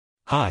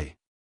Hi.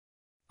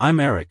 I'm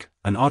Eric,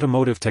 an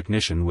automotive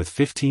technician with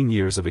 15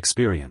 years of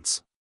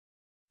experience.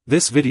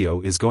 This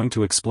video is going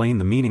to explain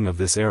the meaning of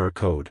this error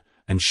code,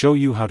 and show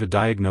you how to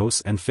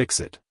diagnose and fix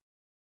it.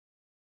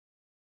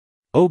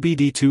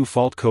 OBD-II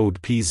fault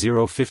code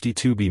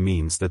P052B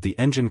means that the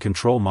engine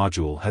control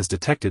module has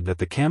detected that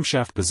the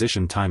camshaft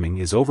position timing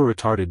is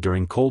over-retarded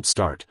during cold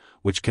start,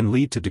 which can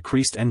lead to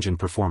decreased engine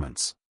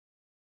performance.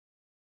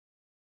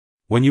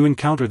 When you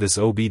encounter this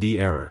OBD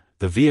error,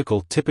 the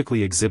vehicle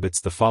typically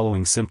exhibits the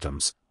following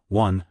symptoms: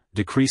 1.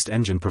 Decreased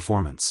engine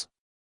performance.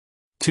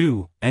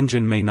 2.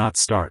 Engine may not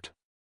start.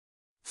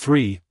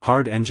 3.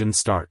 Hard engine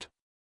start.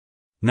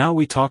 Now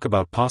we talk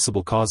about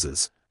possible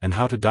causes, and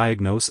how to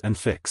diagnose and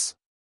fix.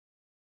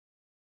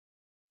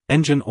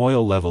 Engine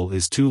oil level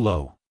is too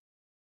low.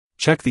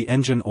 Check the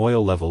engine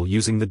oil level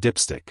using the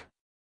dipstick.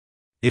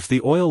 If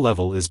the oil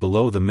level is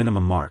below the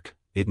minimum mark,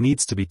 it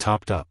needs to be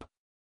topped up.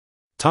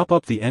 Top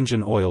up the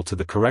engine oil to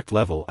the correct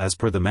level as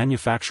per the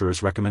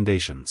manufacturer's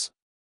recommendations.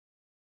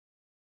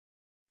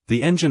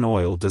 The engine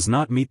oil does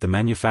not meet the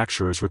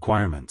manufacturer's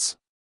requirements.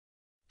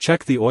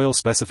 Check the oil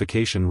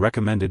specification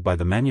recommended by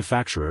the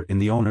manufacturer in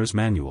the owner's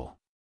manual.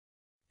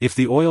 If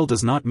the oil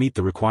does not meet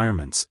the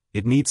requirements,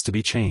 it needs to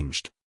be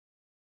changed.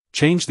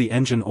 Change the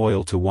engine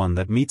oil to one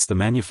that meets the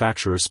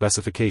manufacturer's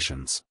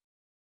specifications.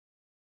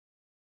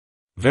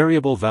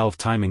 Variable valve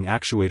timing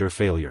actuator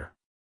failure.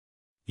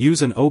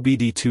 Use an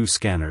OBD-II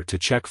scanner to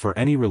check for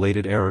any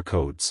related error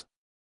codes.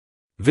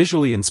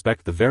 Visually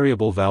inspect the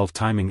variable valve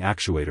timing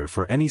actuator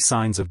for any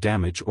signs of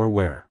damage or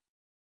wear.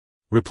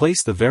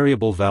 Replace the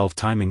variable valve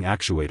timing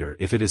actuator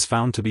if it is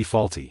found to be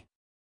faulty.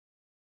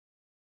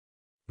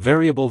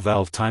 Variable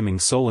valve timing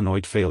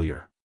solenoid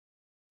failure.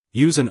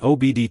 Use an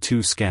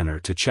OBD-II scanner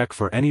to check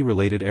for any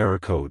related error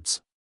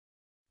codes.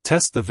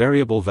 Test the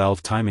variable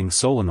valve timing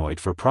solenoid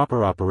for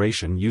proper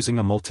operation using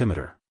a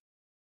multimeter.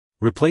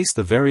 Replace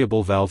the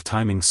variable valve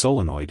timing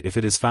solenoid if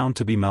it is found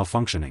to be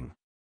malfunctioning.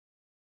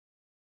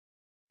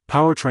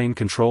 Powertrain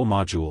control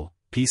module,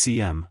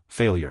 PCM,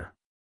 failure.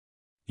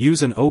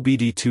 Use an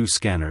OBD-II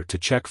scanner to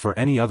check for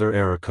any other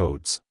error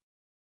codes.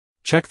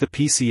 Check the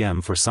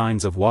PCM for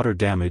signs of water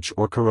damage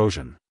or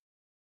corrosion.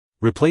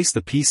 Replace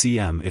the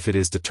PCM if it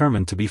is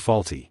determined to be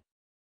faulty.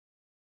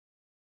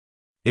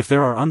 If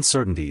there are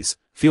uncertainties,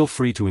 feel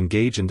free to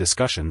engage in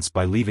discussions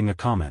by leaving a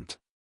comment.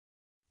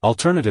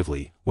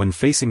 Alternatively, when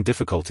facing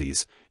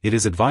difficulties, it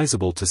is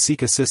advisable to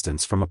seek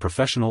assistance from a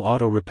professional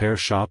auto repair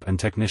shop and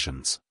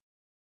technicians.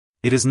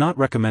 It is not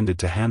recommended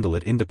to handle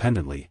it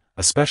independently,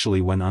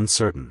 especially when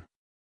uncertain.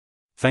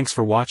 Thanks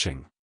for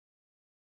watching.